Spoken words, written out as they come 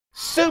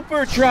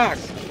Super Truck!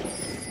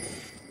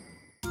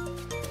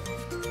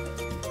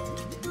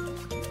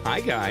 Hi,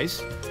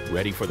 guys.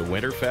 Ready for the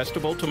Winter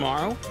Festival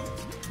tomorrow?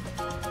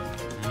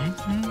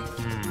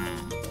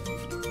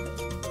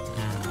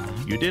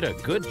 You did a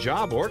good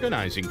job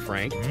organizing,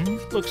 Frank.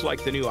 Looks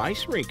like the new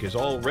ice rink is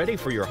all ready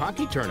for your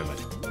hockey tournament.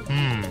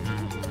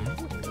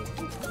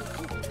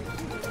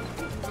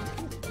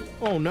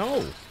 Oh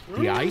no,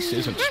 the ice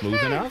isn't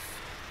smooth enough.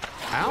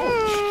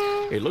 Ouch!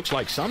 It looks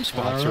like some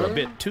spots are a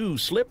bit too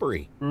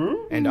slippery,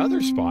 and other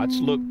spots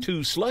look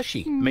too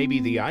slushy. Maybe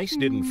the ice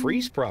didn't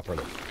freeze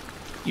properly.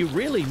 You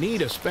really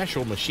need a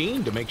special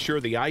machine to make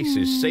sure the ice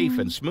is safe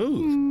and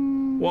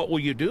smooth. What will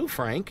you do,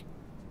 Frank?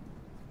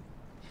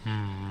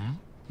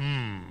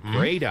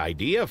 Great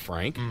idea,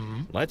 Frank.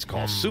 Let's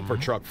call Super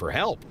Truck for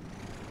help.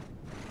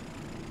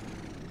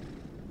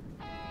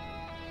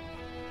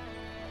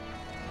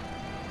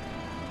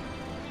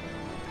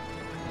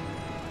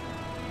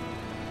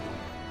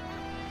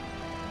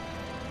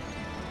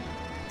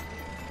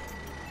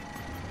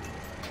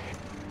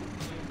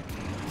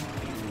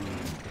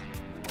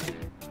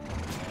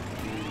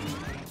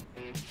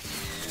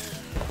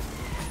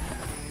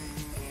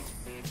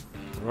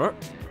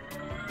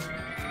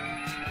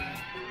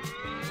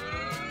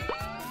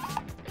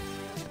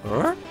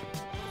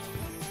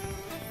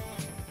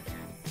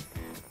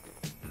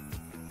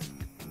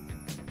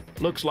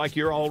 Looks like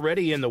you're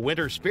already in the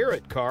winter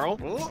spirit,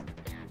 Carl.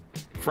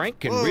 Frank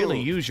can really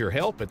use your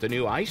help at the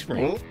new ice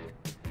rink.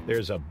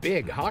 There's a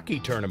big hockey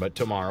tournament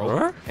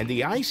tomorrow, and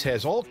the ice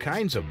has all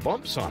kinds of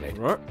bumps on it.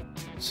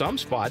 Some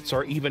spots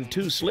are even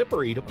too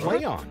slippery to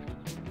play on.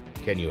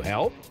 Can you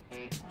help?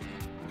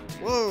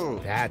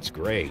 That's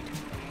great.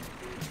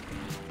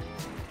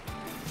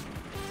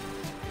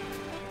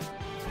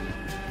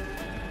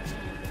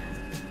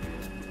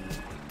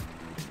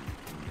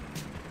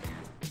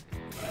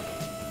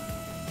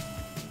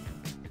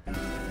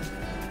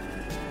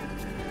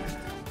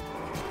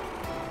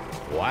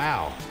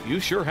 Wow, you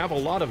sure have a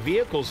lot of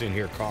vehicles in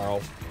here,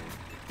 Carl.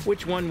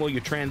 Which one will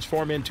you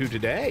transform into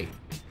today?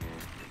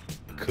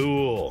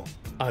 Cool,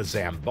 a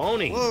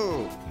Zamboni.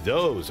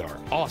 Those are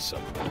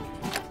awesome.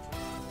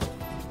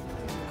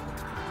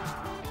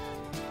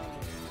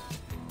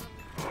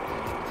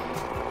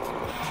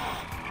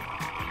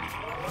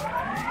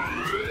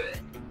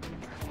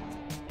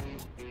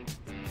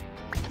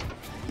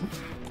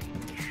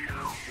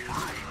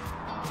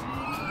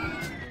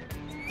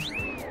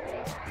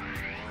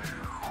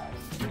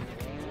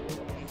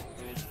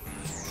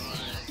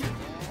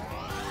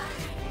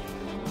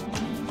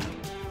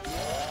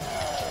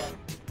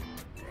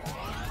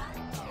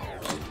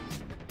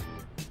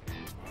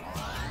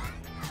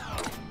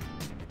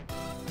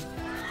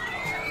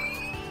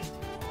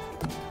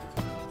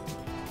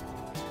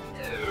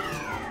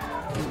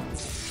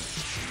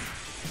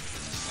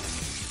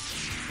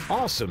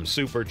 Awesome,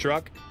 Super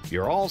Truck.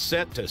 You're all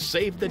set to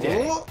save the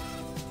day.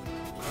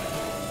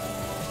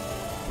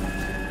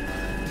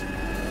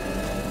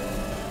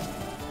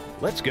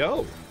 Let's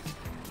go.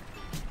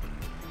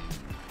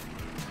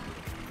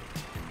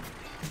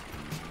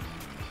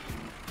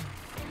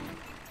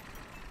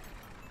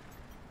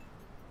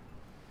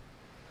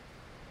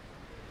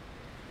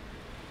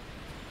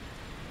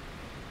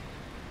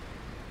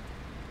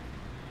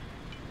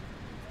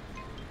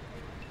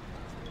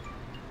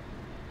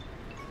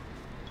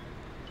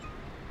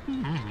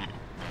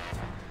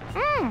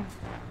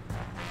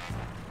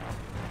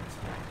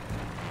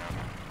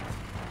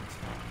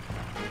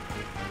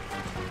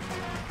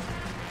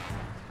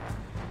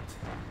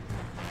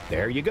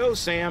 There you go,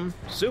 Sam.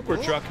 Super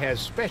Truck has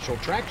special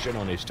traction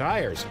on his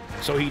tires,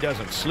 so he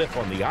doesn't slip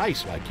on the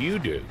ice like you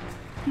do.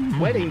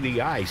 Wetting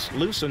the ice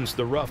loosens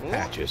the rough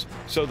patches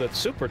so that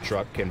Super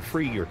Truck can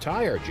free your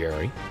tire,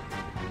 Jerry.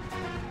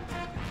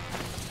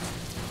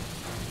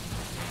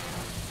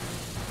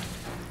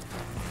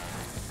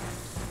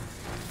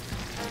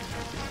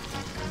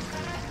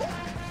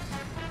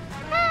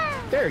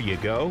 There you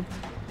go.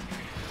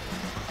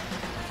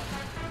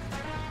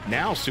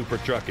 Now Super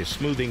Truck is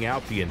smoothing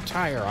out the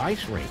entire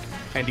ice rink,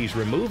 and he's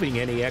removing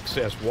any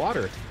excess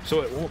water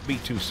so it won't be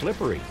too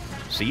slippery.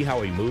 See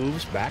how he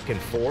moves back and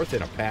forth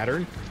in a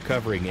pattern,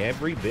 covering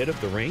every bit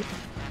of the rink?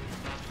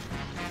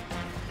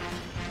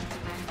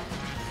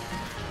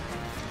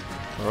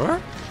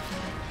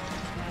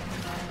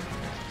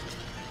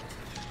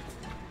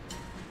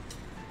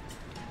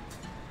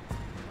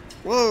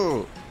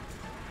 Whoa!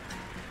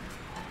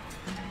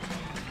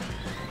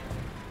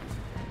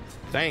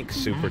 Thanks,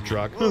 Super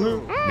Truck.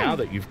 Now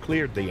that you've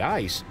cleared the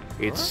ice,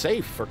 it's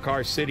safe for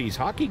Car City's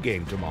hockey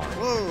game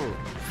tomorrow.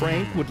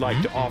 Frank would like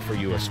to offer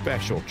you a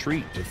special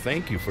treat to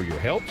thank you for your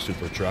help,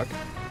 Super Truck.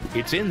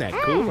 It's in that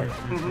cooler.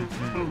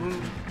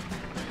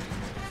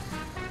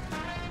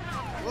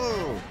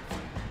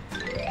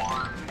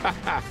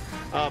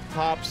 A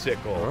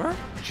popsicle.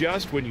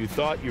 Just when you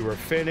thought you were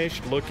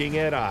finished looking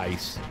at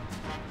ice.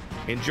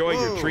 Enjoy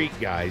your treat,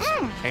 guys,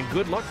 and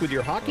good luck with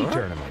your hockey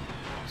tournament.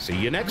 See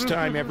you next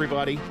time,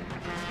 everybody.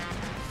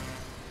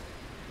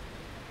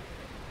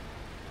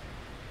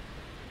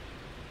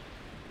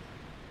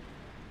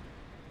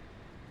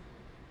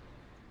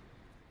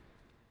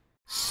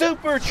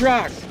 super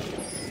truck!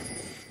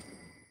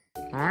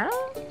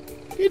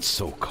 It's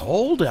so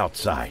cold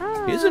outside,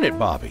 isn't it,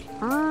 Bobby?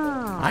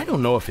 I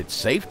don't know if it's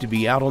safe to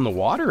be out on the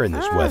water in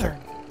this weather.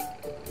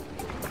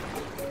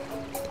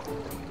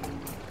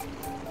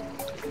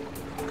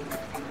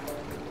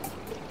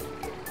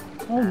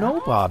 Oh no,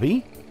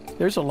 Bobby.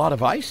 There's a lot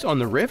of ice on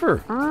the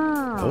river.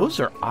 Those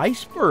are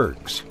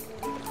icebergs.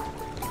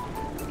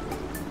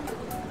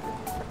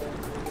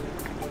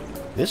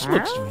 This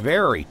looks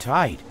very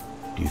tight.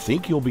 Do you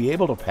think you'll be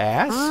able to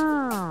pass?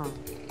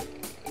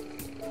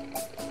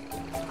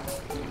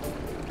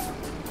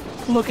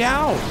 Look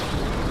out!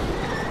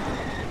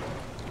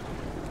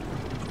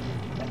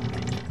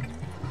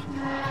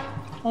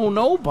 Oh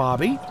no,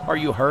 Bobby. Are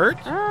you hurt?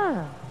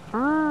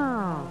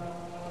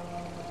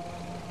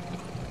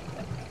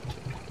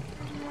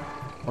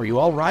 Are you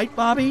all right,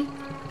 Bobby?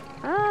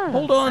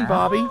 Hold on,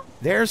 Bobby.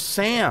 There's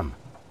Sam.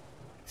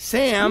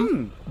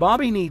 Sam,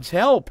 Bobby needs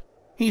help.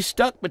 He's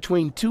stuck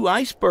between two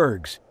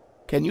icebergs.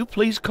 Can you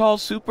please call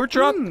Super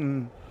Truck?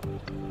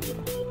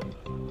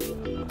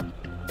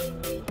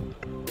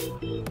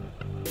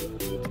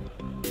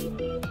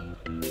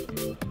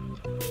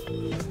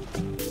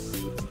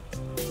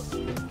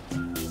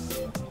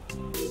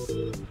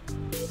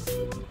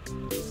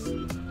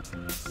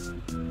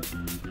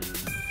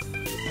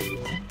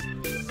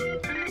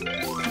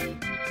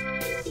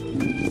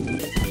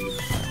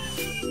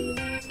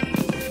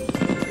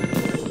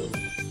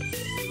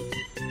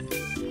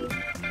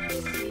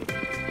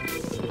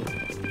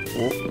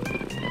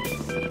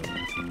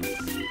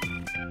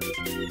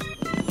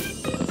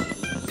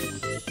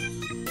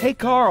 Hey,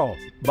 Carl,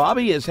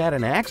 Bobby has had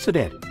an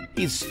accident.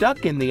 He's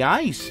stuck in the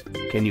ice.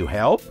 Can you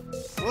help?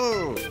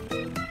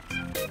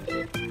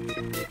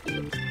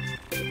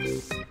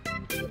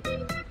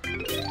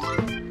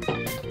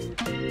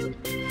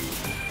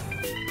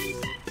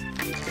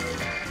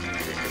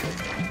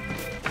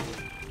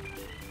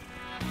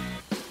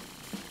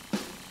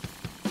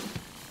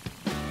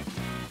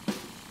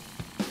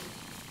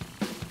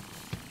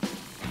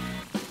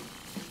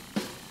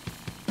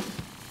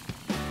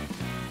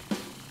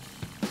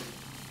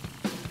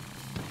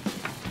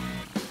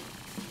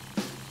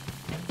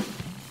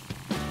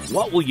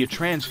 What will you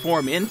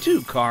transform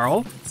into,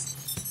 Carl?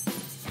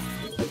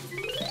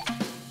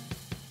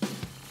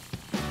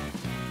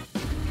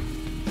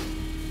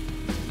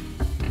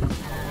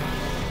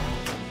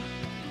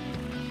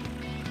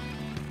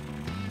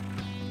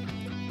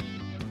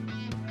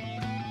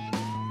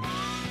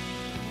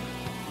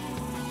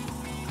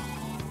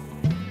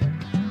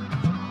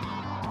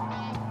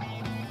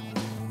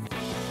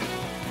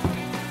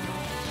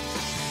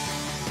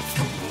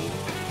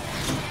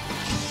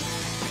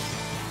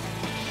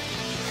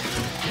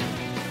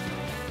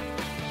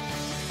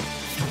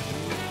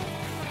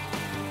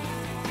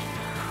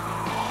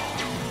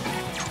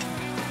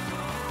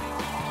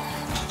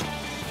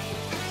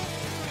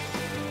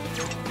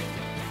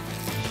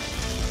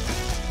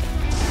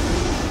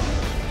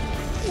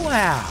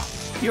 Wow,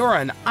 you're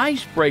an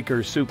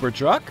icebreaker, Super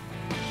Truck.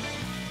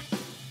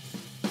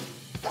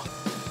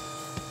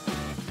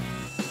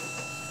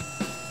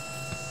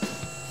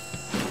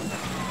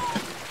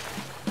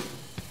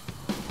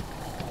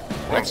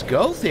 Let's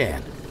go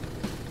then.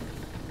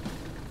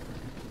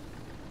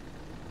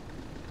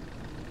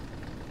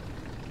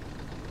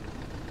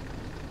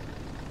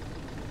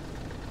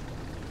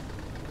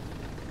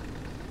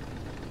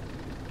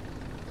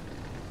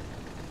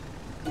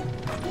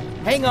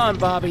 Hang on,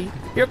 Bobby.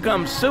 Here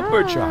comes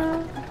Super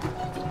Truck.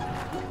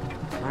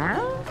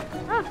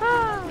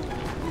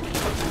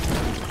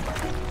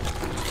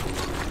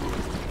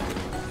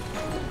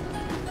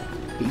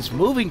 He's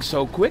moving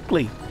so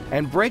quickly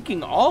and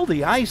breaking all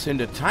the ice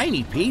into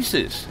tiny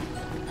pieces.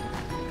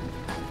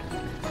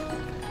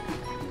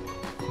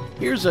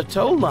 Here's a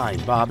tow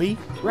line, Bobby.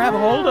 Grab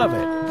hold of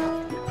it.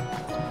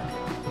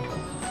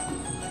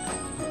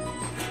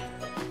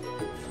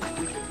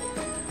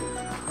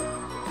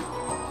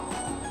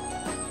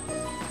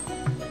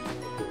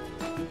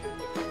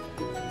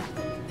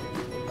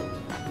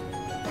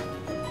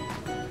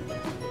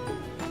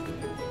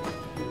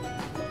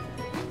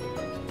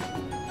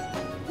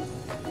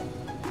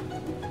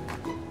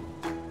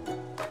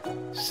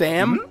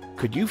 Sam,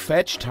 could you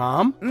fetch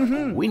Tom?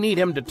 We need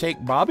him to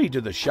take Bobby to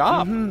the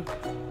shop.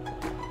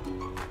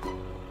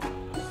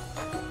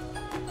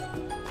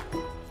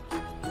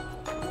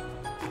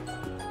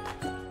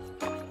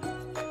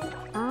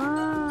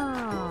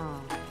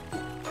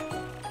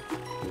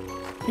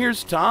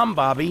 Here's Tom,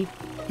 Bobby.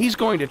 He's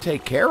going to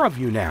take care of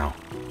you now.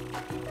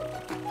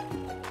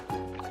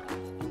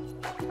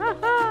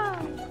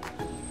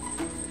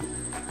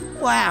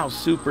 Wow,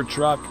 Super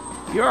Truck,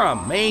 you're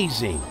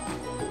amazing.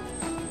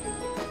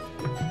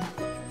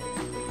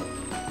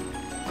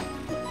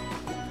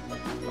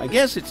 I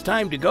guess it's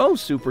time to go,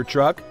 Super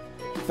Truck.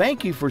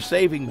 Thank you for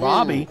saving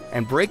Bobby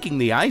and breaking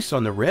the ice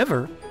on the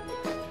river.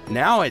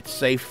 Now it's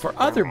safe for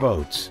other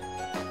boats.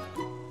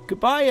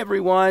 Goodbye,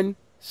 everyone.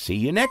 See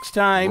you next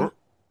time.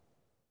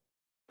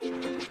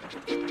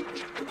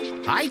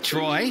 Hi,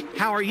 Troy.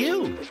 How are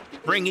you?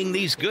 bringing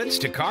these goods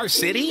to Car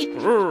City?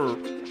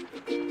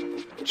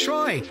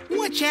 Troy,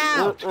 watch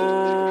out!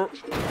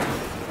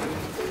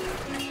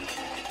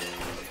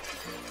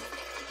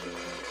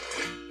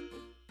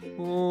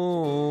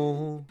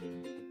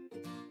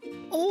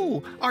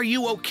 Oh, are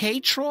you okay,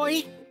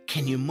 Troy?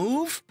 Can you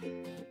move?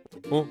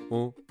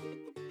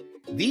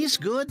 These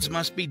goods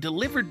must be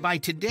delivered by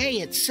today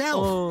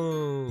itself.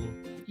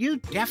 You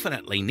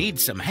definitely need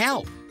some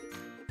help.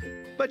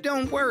 But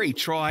don't worry,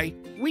 Troy.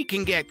 We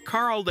can get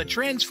Carl the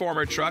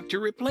Transformer truck to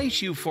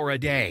replace you for a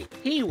day.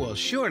 He will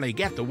surely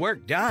get the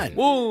work done.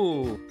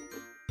 Whoa!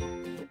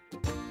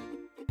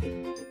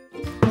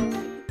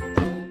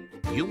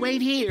 You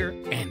wait here,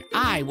 and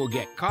I will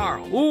get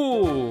Carl.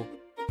 Ooh!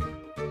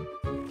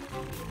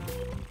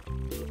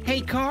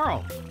 Hey,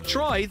 Carl.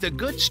 Troy, the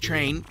goods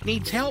train,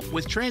 needs help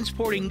with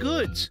transporting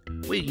goods.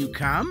 Will you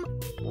come?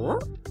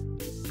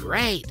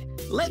 Great.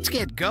 Let's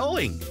get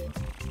going.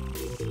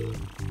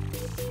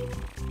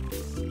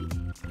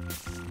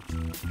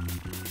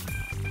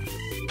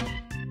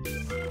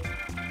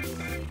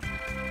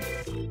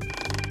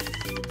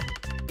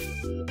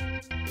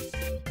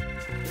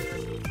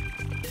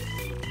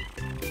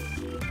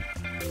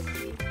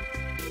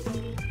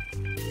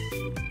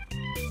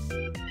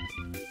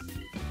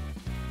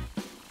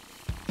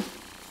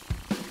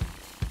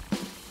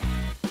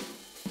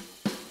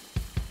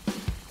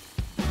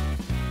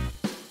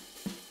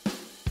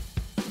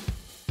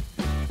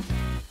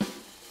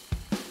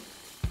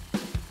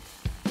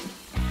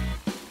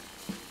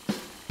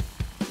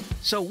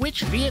 So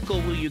which vehicle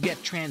will you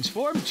get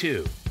transformed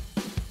to?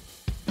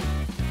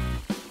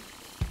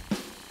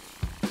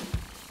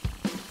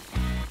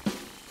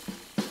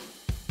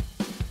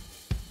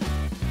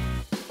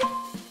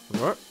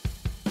 What?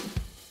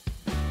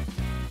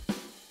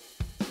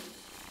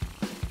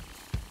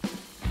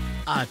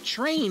 A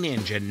train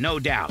engine, no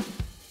doubt.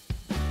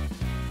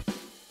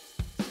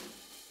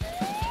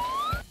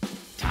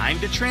 Time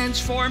to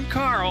transform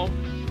Carl.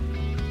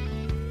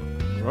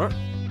 What?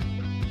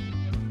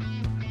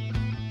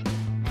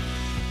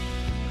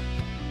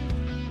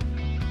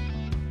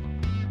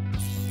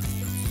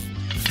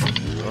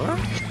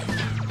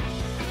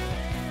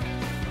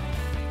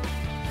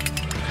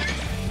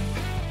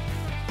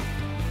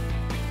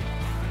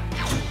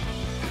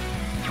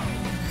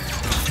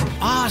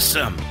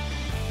 Awesome!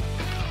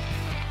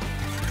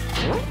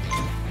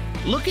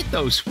 Look at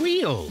those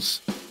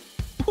wheels!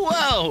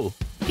 Whoa!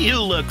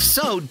 You look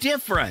so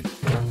different!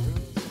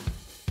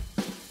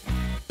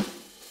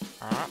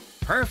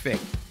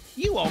 Perfect!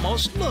 You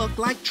almost look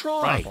like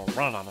Troy!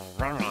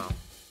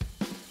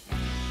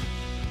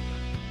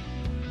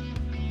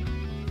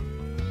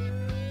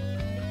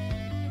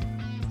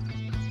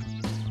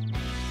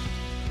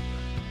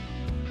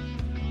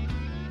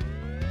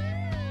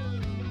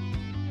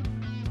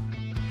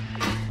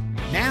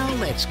 Now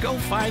let's go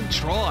find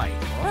Troy.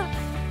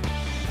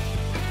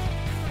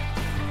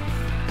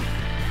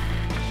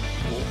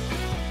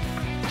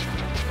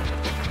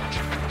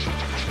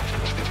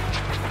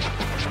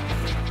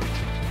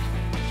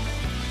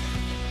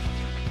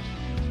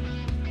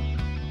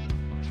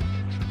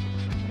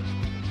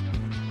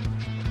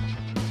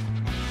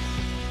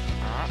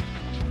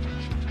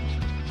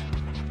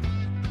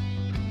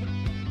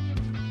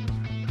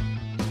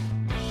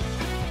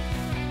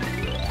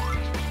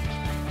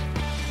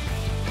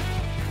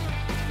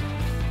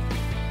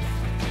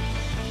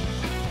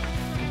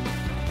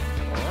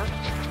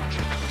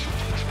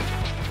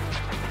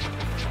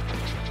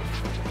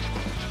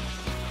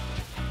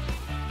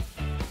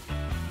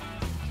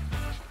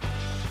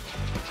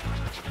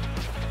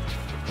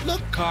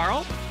 Look,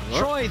 Carl.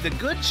 Troy, the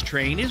goods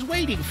train, is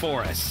waiting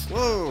for us.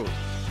 Whoa!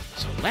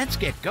 So let's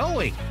get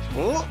going.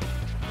 Whoa!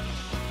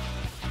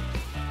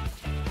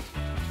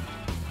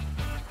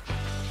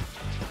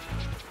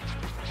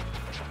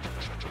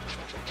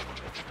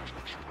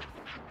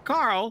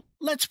 Carl,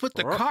 let's put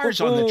the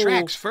cars on the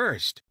tracks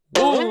first.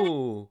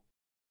 Whoa!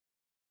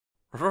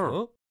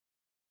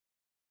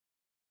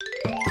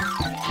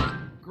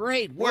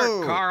 Great work,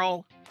 Whoa.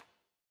 Carl.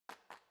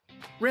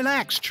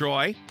 Relax,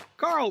 Troy.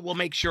 Carl will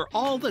make sure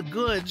all the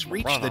goods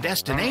reach the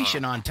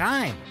destination on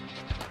time.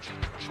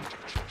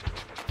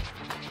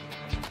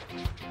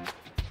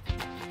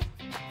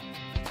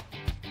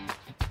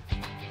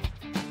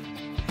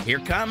 Here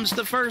comes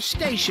the first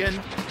station.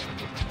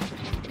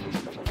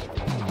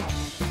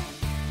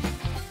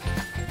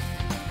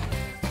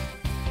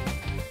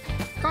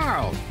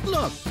 Carl,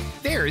 look,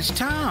 there's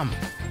Tom.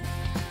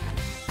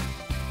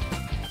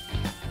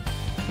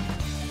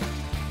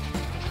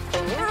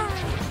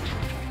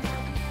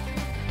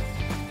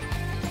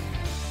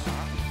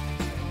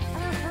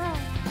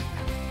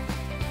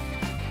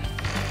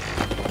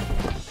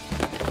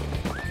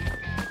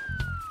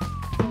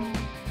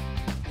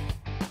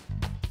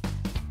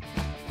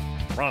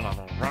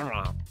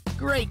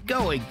 Great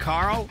going,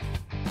 Carl.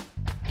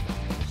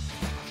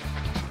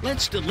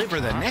 Let's deliver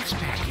the next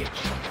package.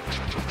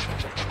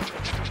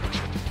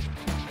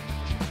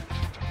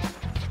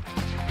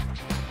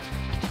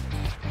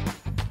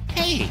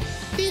 Hey,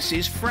 this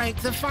is Frank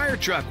the fire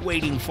truck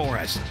waiting for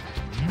us.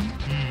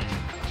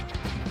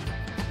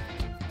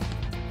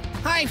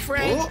 Hi,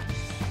 Fred. Oh.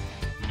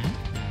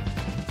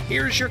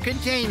 Here's your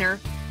container.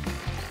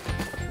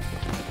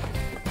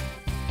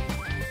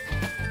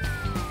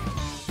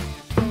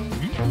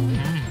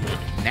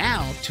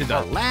 Now to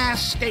the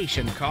last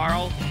station,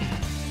 Carl.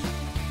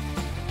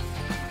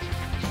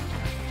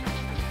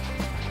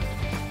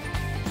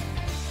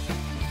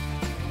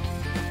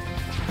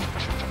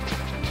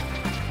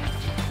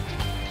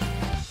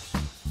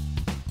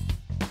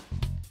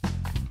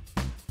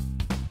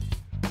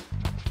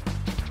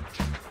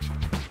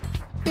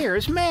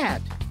 There's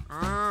Matt.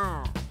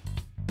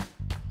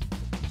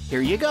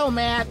 Here you go,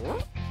 Matt.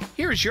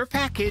 Here's your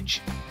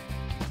package.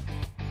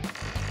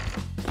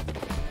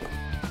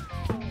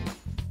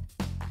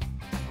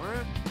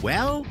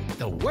 Well,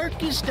 the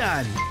work is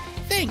done.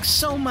 Thanks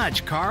so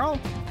much, Carl.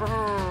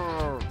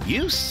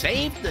 You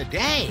saved the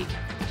day.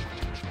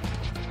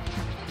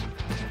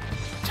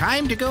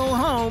 Time to go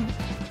home.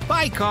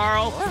 Bye,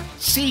 Carl.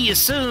 See you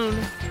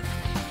soon.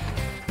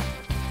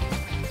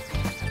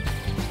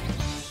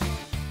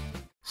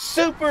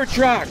 Super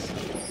truck!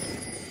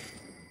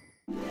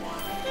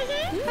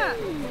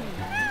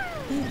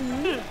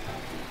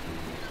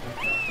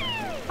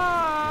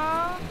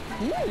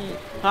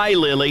 Hi,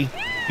 Lily.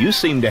 You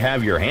seem to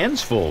have your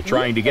hands full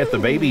trying to get the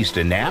babies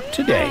to nap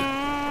today.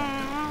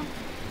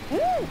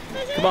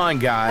 Come on,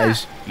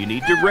 guys. You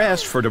need to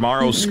rest for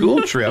tomorrow's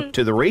school trip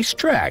to the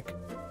racetrack.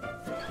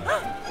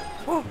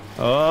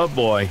 Oh,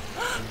 boy.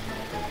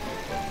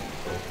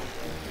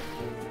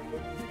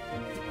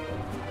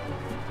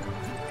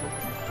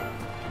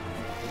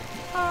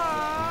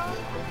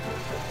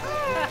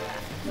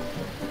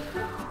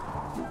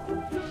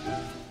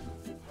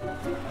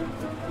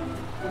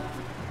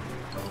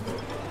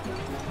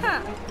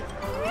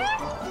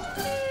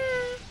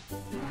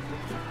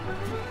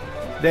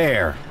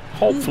 There.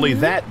 Hopefully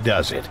that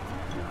does it.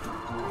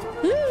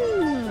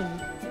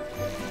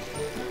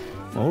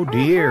 Oh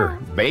dear,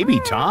 baby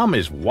Tom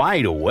is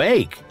wide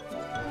awake.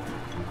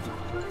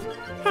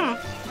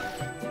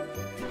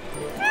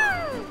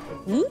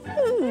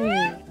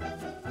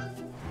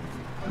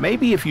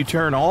 Maybe if you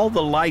turn all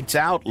the lights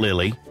out,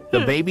 Lily, the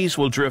babies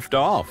will drift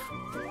off.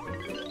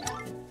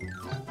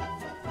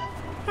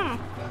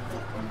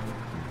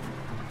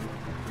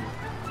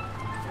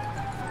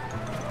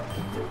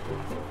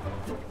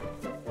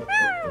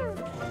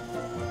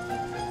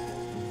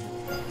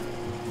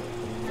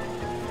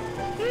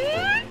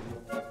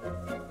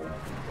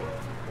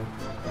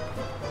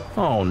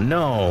 Oh,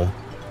 no.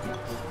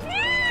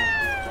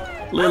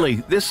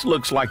 Lily, this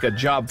looks like a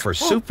job for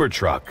Super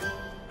Truck.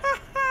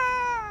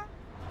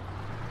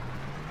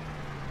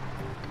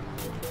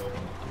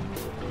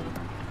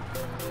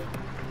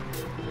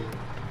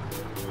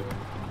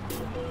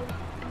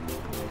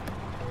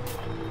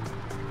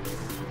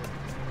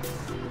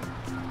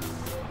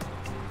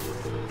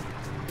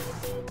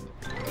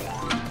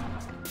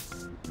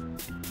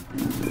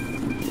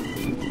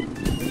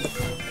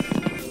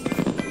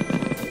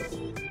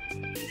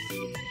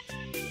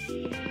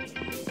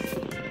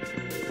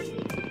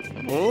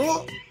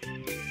 Oh.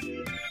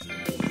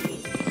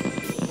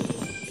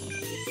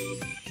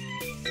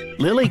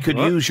 Lily could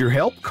use your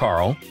help,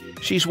 Carl.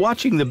 She's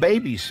watching the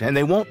babies, and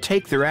they won't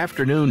take their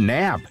afternoon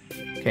nap.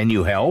 Can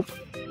you help?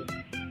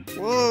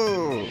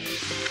 Whoa.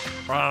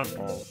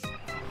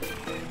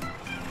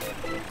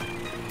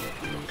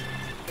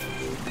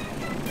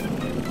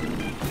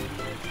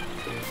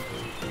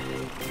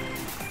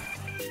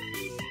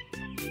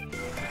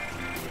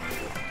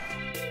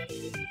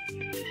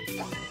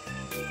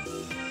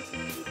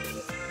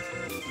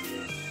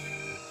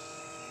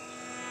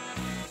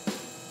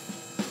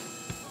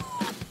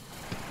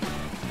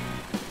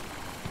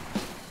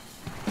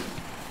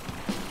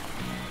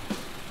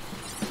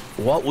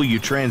 What will you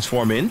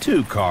transform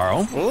into,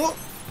 Carl? Oh.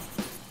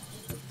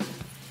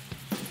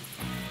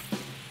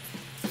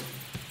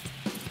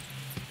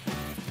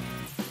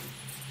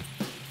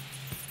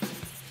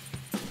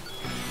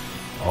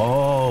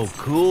 Oh,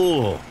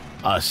 cool.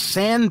 A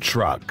sand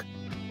truck.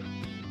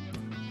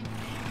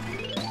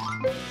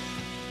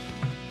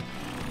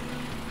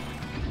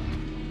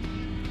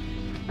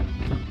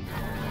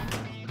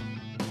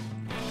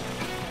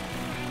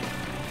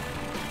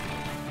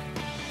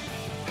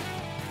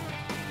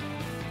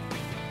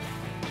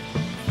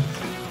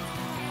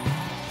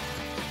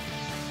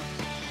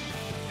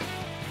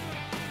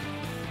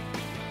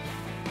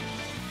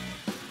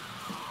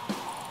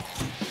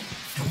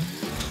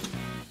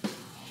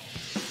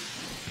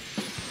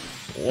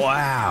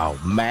 Wow,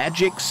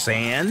 magic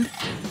sand?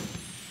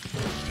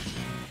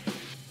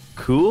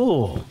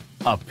 Cool.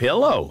 A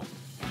pillow.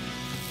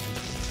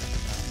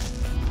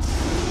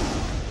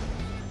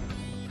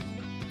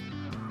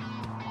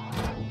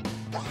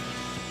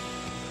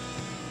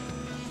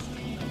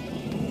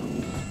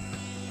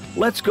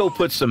 Let's go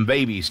put some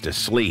babies to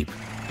sleep.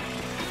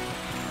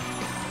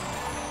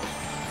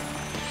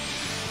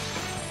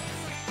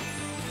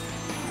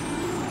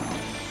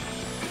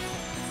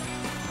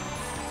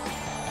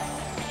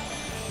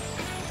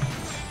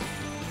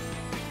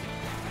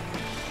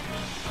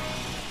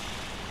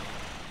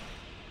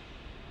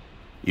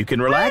 You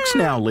can relax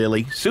now,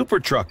 Lily. Super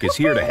Truck is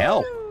here to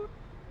help.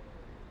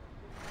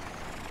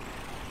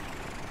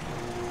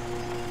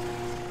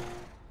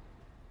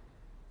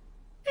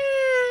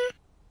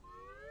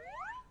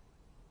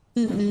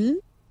 Mm-hmm.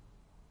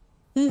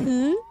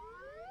 Mm-hmm.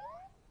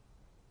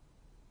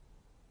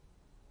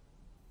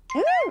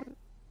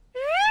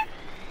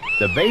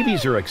 The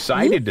babies are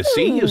excited to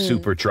see you,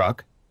 Super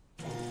Truck.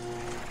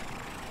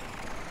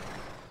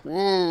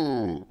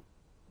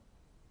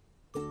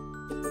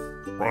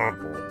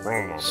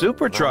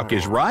 Super Truck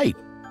is right.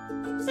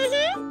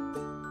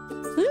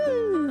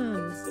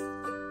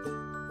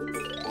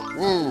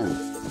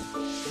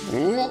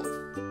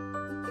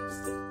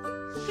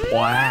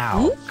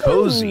 Wow,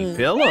 cozy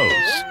pillows.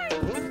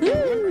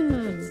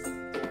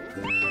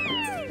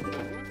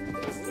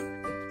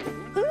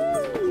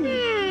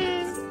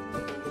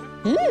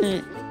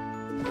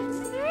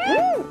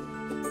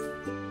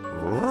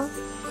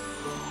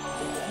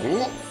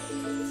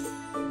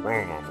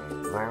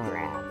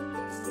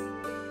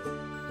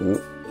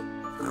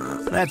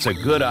 That's a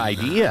good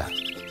idea.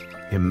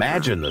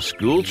 Imagine the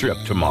school trip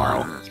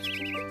tomorrow.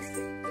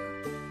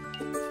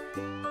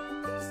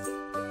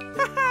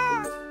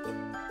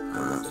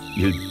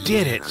 You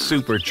did it,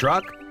 Super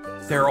Truck.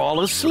 They're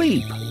all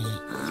asleep.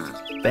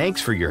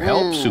 Thanks for your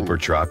help, Super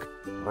Truck.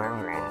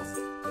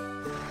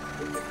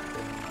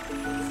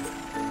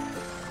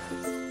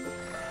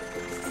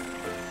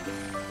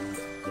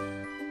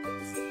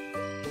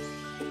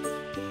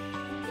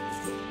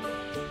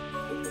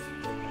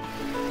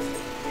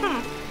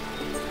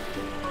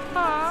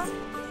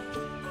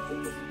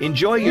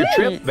 Enjoy your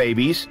trip,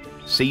 babies.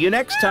 See you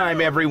next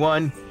time,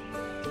 everyone.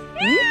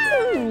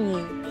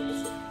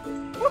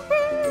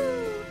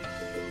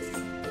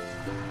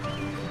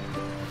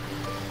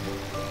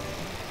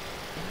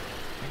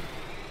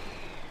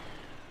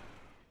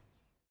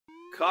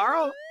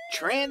 Carl,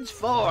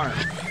 transform.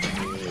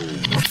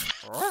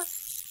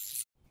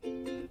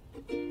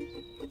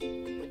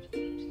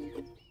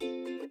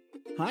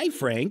 Hi,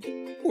 Frank.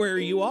 Where are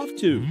you off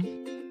to?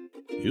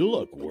 You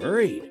look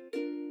worried.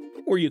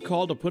 Were you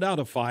called to put out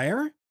a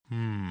fire?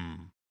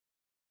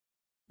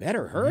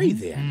 Better hurry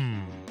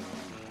then.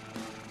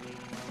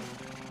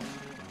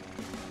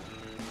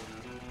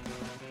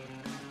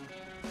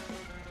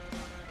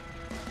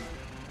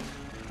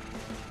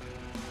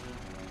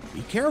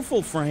 Be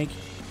careful, Frank.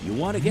 You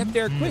want to get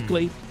there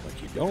quickly,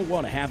 but you don't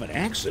want to have an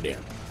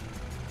accident.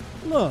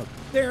 Look,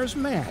 there's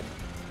Matt.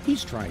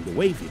 He's trying to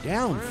wave you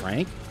down,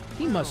 Frank.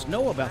 He must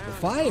know about the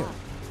fire.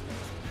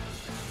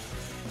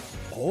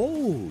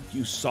 Oh,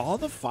 you saw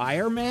the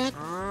fire, Matt?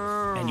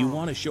 And you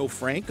want to show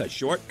Frank a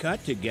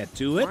shortcut to get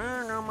to it?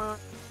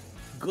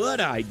 Good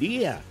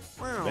idea.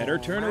 Better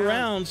turn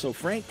around so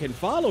Frank can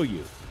follow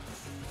you.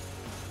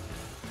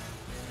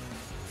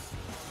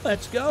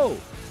 Let's go.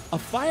 A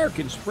fire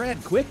can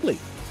spread quickly.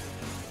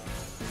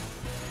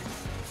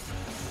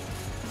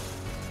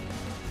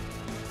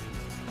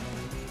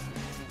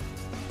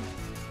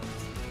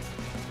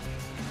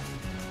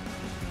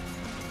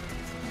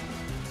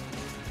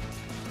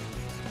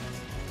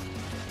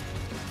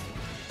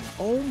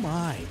 Oh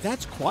my,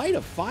 that's quite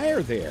a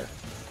fire there.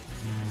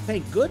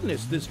 Thank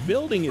goodness this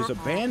building is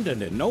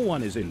abandoned and no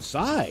one is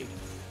inside.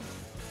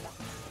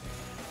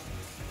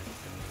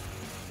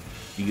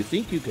 Do you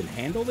think you can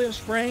handle this,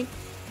 Frank?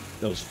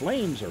 Those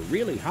flames are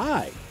really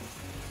high.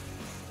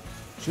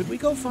 Should we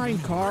go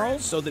find Carl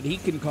so that he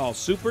can call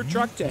Super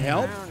Truck to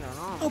help?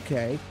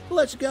 Okay,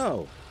 let's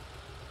go.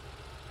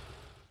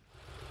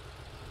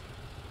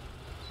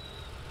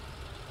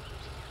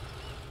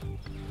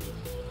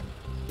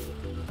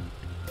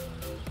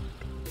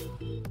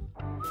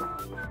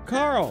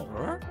 Carl!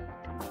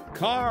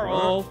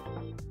 Carl!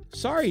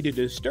 Sorry to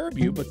disturb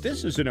you, but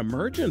this is an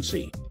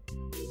emergency.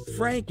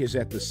 Frank is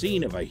at the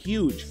scene of a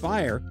huge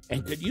fire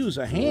and could use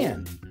a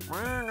hand.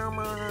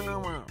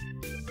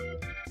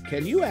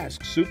 Can you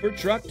ask Super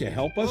Truck to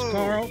help us,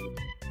 Carl?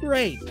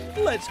 Great,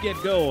 let's get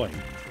going.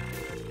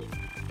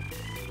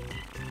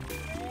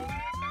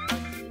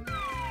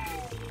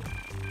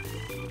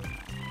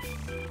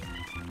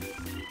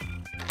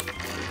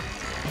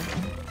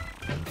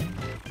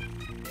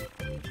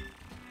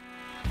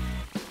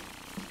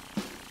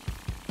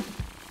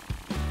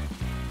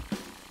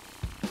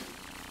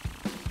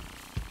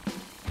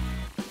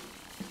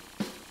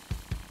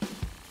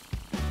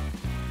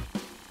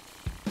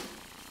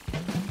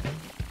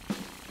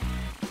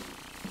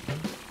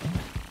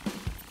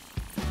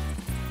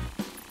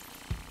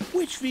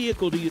 Which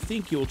vehicle do you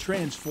think you'll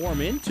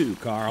transform into,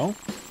 Carl?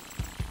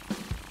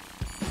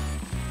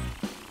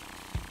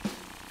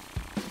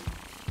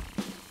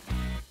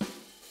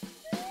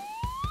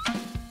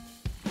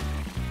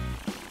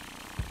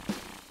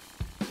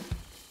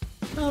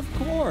 Of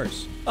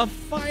course, a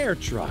fire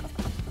truck.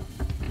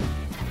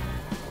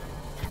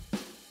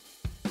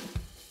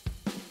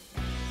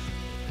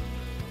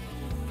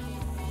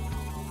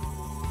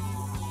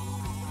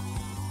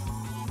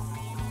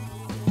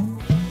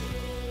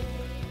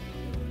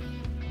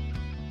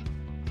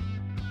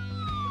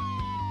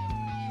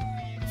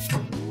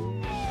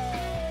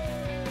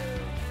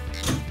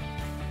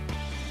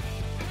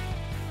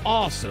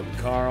 Awesome,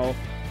 Carl.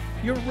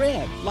 You're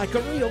red, like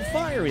a real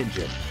fire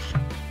engine.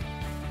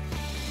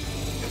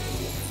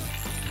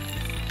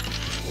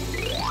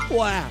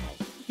 Wow,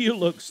 you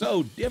look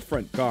so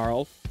different,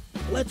 Carl.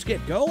 Let's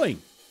get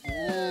going.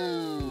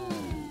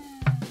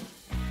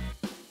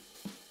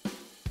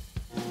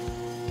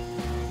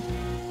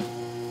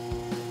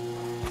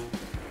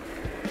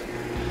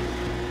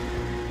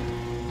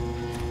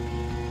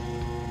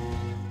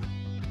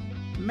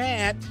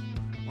 Matt,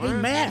 hey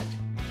Matt,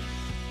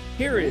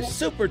 here is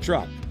Super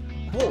Truck.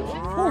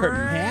 Oh, poor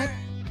Matt.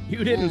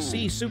 You didn't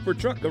see Super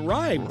Truck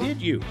arrive,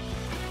 did you?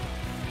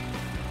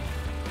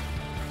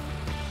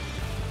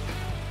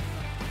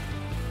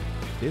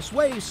 This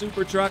way,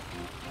 Super Truck.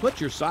 Put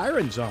your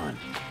sirens on.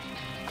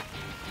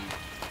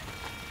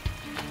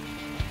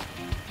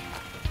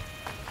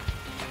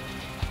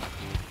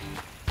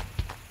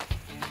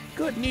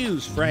 Good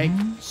news,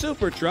 Frank.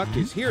 Super Truck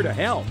is here to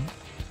help.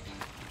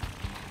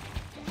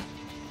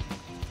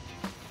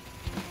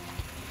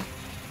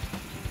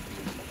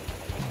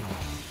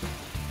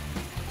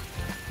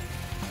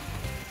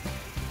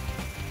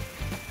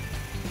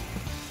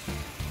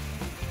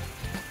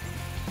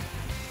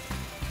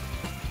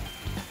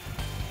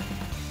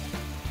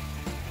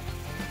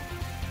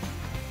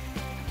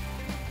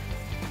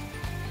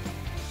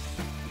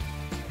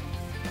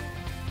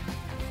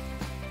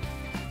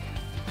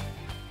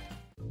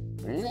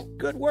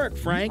 Good work,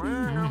 Frank.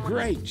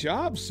 Great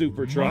job,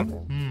 Super Truck.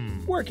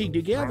 Working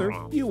together,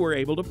 you were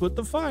able to put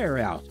the fire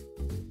out.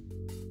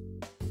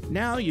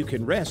 Now you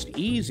can rest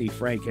easy,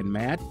 Frank and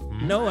Matt,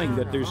 knowing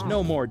that there's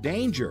no more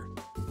danger.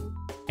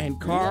 And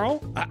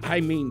Carl, I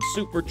mean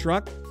Super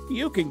Truck,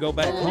 you can go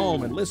back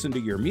home and listen to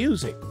your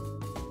music.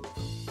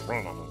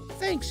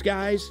 Thanks,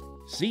 guys.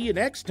 See you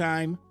next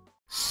time.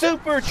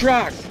 Super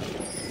Truck!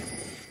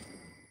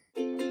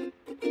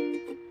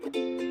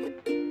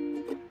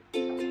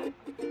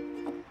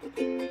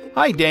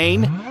 Hi,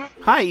 Dane.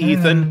 Hi,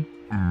 Ethan.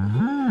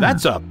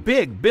 That's a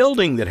big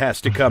building that has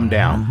to come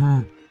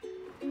down.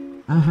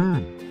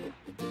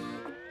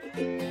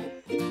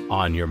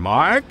 On your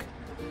mark.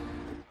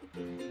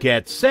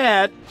 Get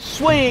set.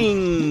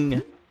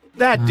 Swing.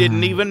 That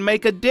didn't even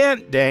make a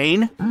dent,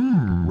 Dane.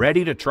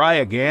 Ready to try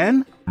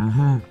again?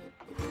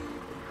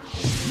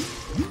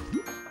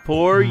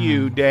 Poor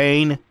you,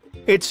 Dane.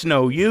 It's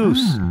no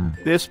use.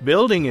 This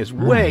building is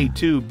way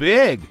too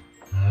big.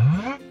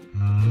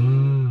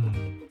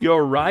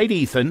 You're right,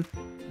 Ethan.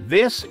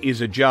 This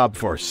is a job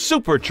for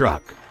Super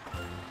Truck.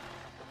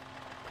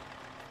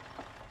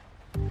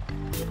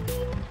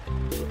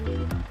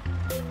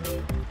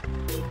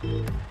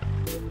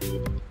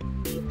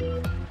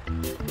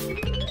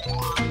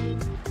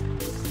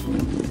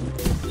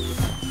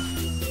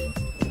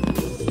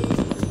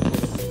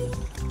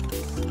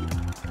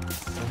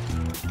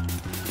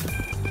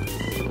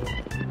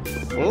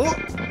 Oh.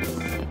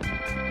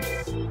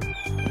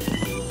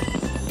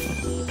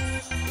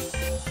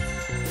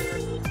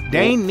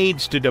 Dane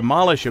needs to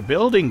demolish a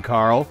building,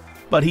 Carl,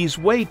 but he's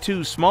way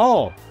too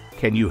small.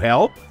 Can you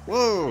help?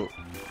 Whoa.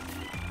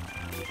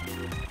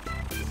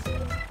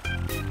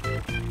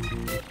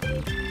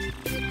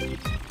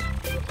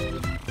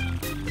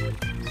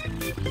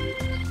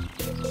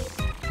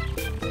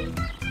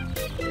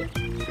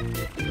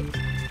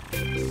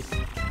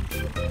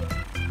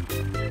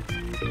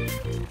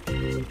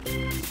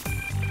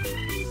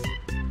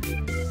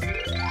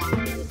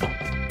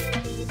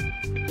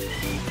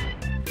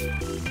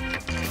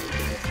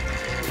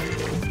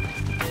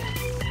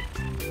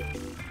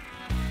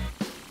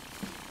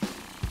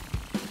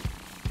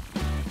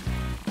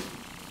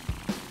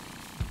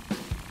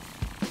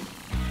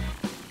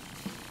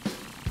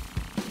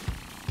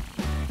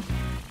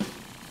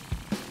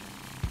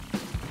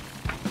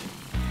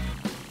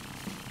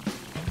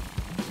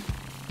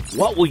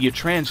 What will you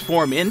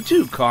transform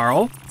into,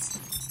 Carl?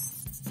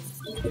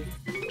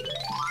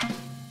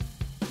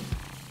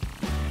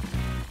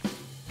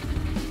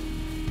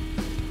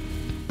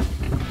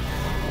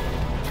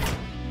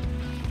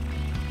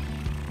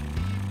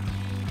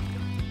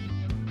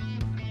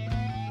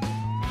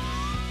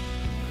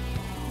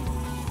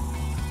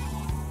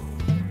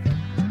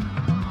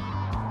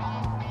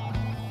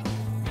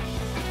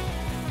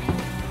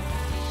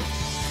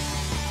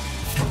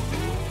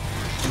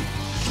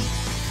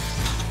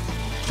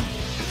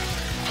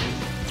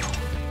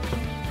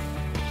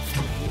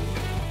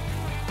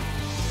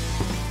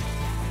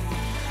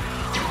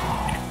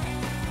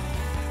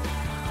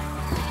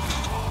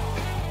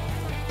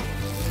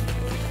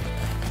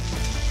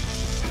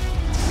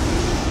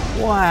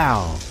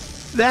 Wow,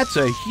 that's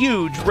a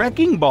huge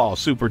wrecking ball,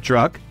 Super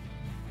Truck.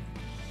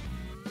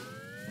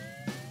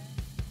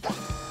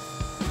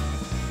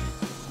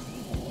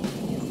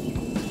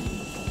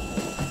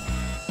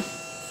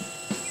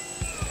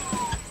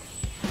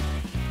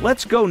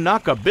 Let's go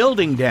knock a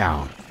building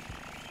down.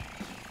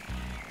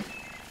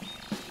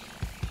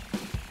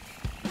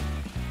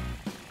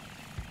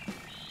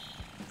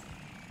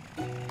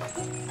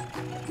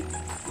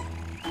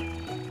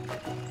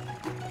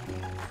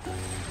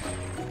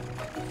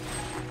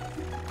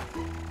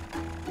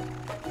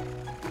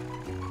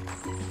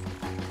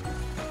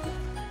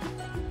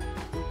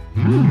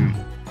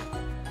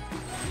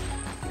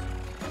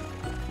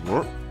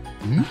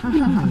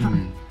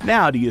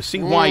 Now, do you see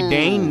why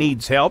Dane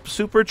needs help,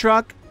 Super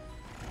Truck?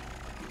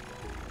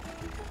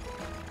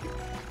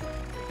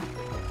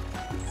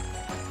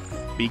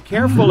 Be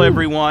careful,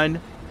 everyone.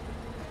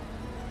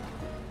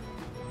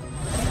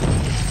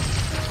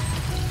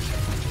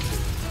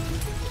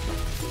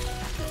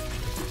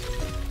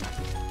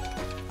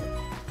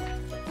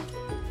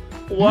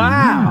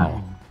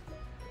 Wow!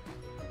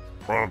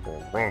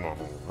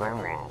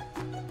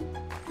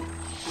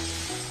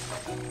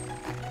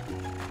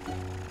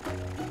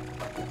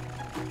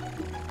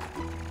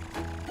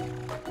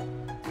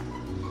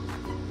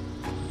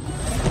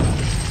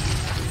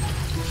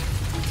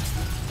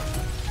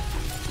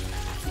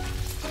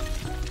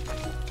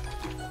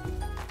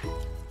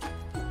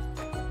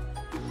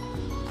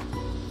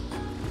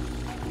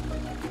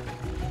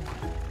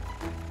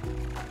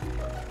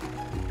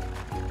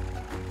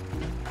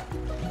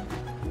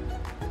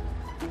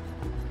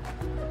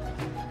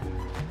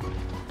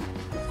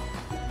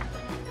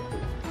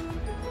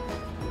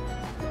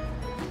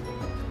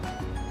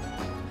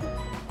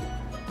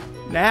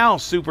 Now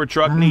Super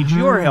Truck needs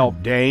your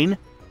help, Dane.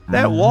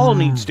 That wall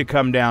needs to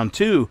come down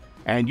too,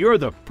 and you're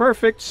the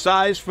perfect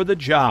size for the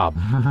job.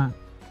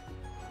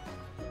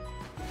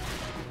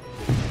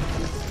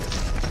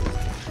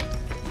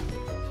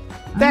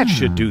 That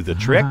should do the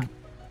trick.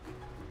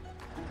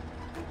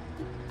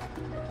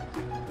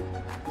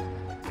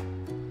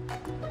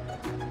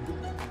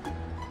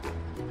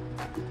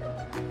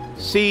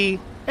 See,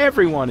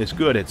 everyone is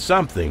good at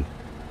something.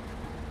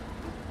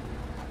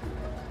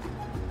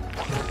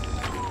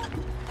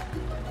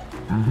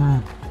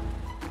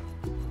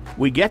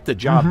 We get the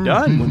job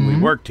done when we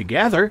work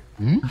together.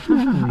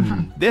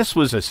 This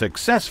was a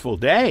successful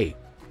day.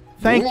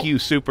 Thank you,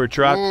 Super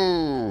Truck.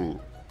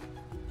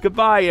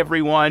 Goodbye,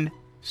 everyone.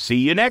 See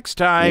you next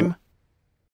time.